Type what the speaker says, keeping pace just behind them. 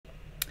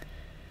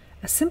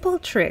A simple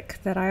trick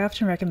that I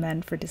often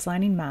recommend for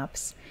designing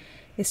maps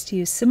is to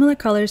use similar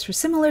colors for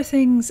similar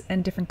things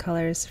and different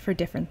colors for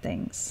different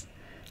things.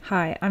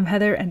 Hi, I'm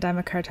Heather and I'm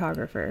a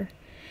cartographer.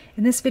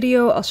 In this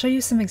video, I'll show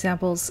you some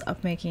examples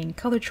of making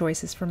color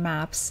choices for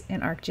maps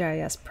in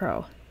ArcGIS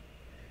Pro.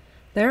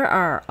 There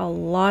are a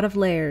lot of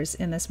layers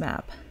in this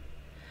map.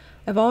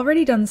 I've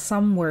already done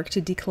some work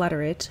to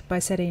declutter it by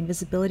setting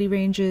visibility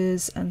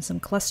ranges and some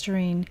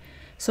clustering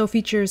so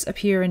features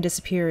appear and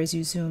disappear as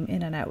you zoom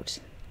in and out.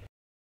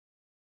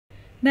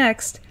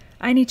 Next,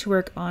 I need to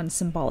work on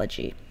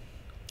symbology.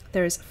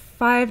 There's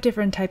 5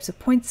 different types of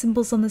point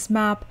symbols on this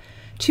map,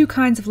 2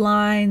 kinds of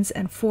lines,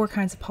 and 4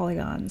 kinds of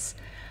polygons.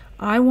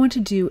 I want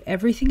to do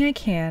everything I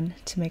can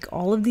to make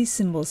all of these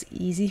symbols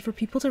easy for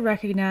people to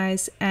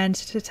recognize and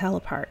to tell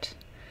apart.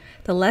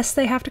 The less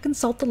they have to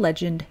consult the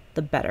legend,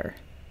 the better.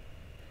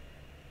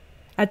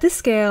 At this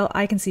scale,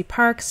 I can see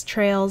parks,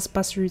 trails,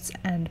 bus routes,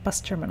 and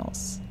bus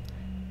terminals.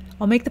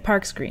 I'll make the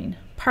parks green.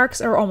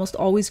 Parks are almost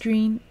always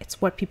green. It's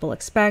what people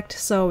expect,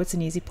 so it's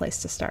an easy place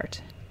to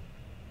start.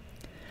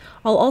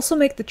 I'll also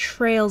make the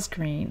trails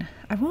green.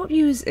 I won't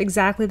use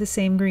exactly the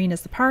same green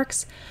as the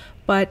parks,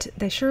 but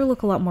they sure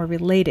look a lot more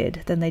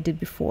related than they did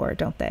before,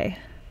 don't they?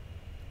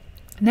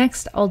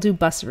 Next, I'll do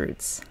bus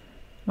routes.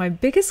 My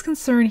biggest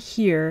concern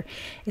here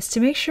is to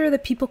make sure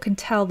that people can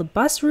tell the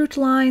bus route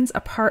lines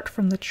apart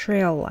from the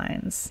trail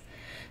lines.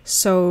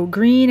 So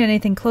green and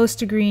anything close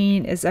to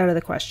green is out of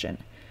the question.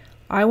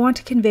 I want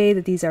to convey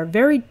that these are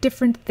very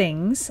different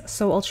things,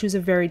 so I'll choose a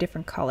very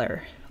different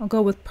color. I'll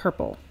go with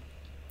purple.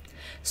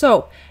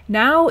 So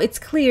now it's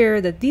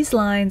clear that these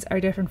lines are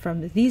different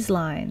from these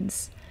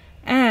lines.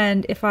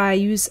 And if I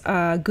use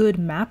a good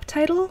map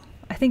title,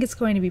 I think it's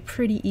going to be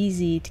pretty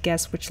easy to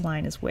guess which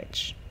line is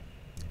which.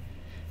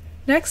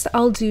 Next,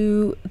 I'll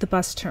do the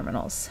bus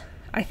terminals.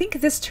 I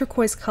think this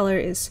turquoise color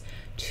is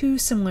too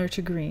similar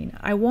to green.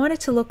 I want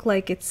it to look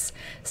like it's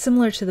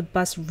similar to the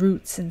bus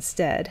routes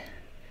instead.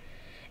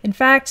 In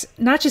fact,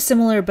 not just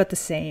similar, but the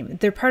same.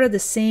 They're part of the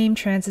same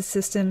transit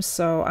system,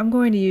 so I'm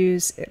going to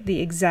use the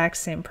exact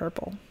same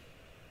purple.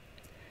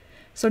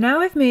 So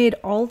now I've made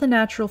all the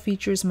natural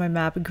features of my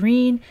map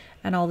green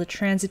and all the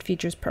transit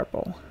features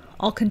purple.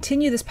 I'll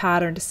continue this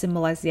pattern to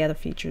symbolize the other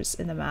features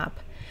in the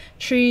map.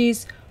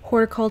 Trees,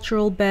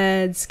 horticultural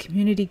beds,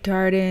 community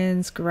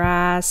gardens,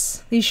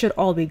 grass, these should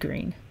all be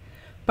green.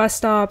 Bus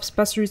stops,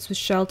 bus routes with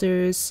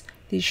shelters,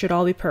 these should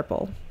all be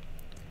purple.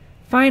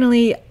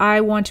 Finally, I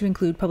want to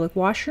include public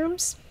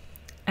washrooms,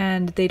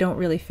 and they don't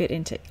really fit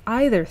into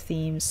either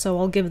theme, so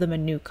I'll give them a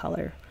new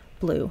color,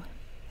 blue.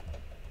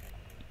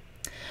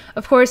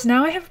 Of course,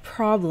 now I have a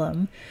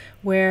problem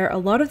where a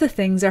lot of the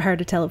things are hard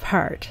to tell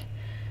apart.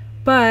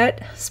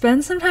 But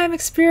spend some time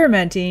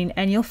experimenting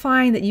and you'll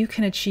find that you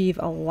can achieve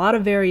a lot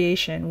of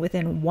variation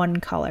within one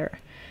color.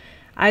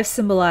 I've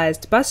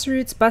symbolized bus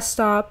routes, bus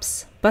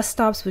stops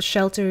with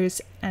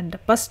shelters, and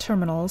bus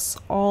terminals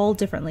all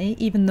differently,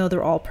 even though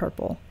they're all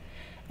purple.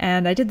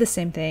 And I did the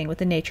same thing with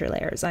the nature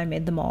layers. I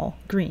made them all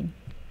green.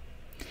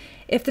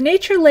 If the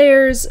nature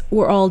layers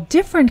were all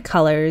different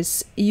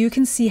colors, you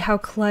can see how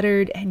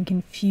cluttered and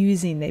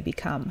confusing they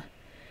become.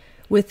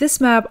 With this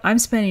map, I'm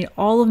spending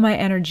all of my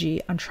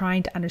energy on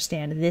trying to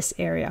understand this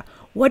area.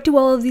 What do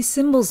all of these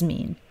symbols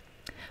mean?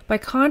 By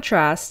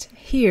contrast,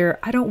 here,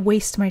 I don't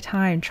waste my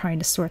time trying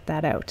to sort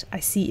that out. I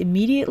see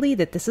immediately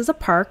that this is a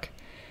park,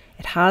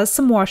 it has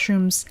some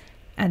washrooms,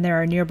 and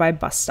there are nearby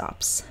bus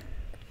stops.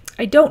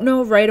 I don't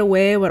know right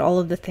away what all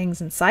of the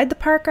things inside the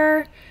park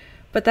are,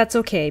 but that's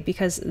okay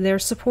because they're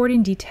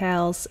supporting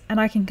details and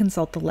I can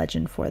consult the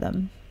legend for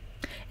them.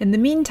 In the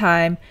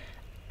meantime,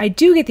 I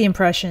do get the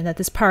impression that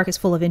this park is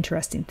full of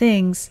interesting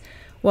things,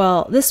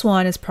 while this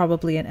one is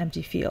probably an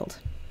empty field.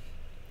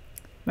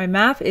 My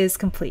map is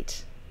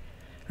complete.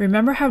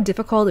 Remember how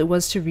difficult it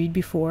was to read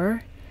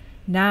before?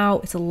 Now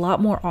it's a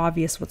lot more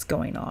obvious what's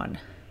going on.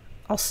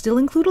 I'll still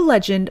include a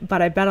legend,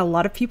 but I bet a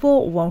lot of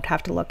people won't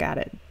have to look at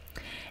it.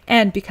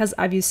 And because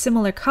I've used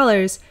similar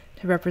colors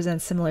to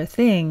represent similar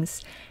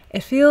things,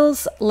 it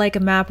feels like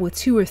a map with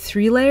 2 or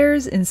 3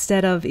 layers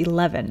instead of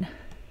 11.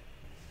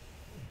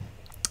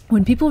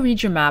 When people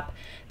read your map,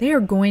 they are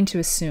going to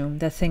assume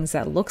that things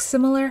that look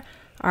similar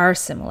are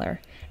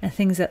similar, and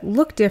things that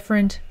look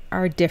different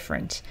are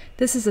different.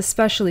 This is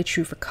especially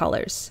true for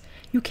colors.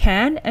 You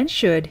can and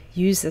should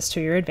use this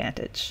to your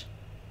advantage.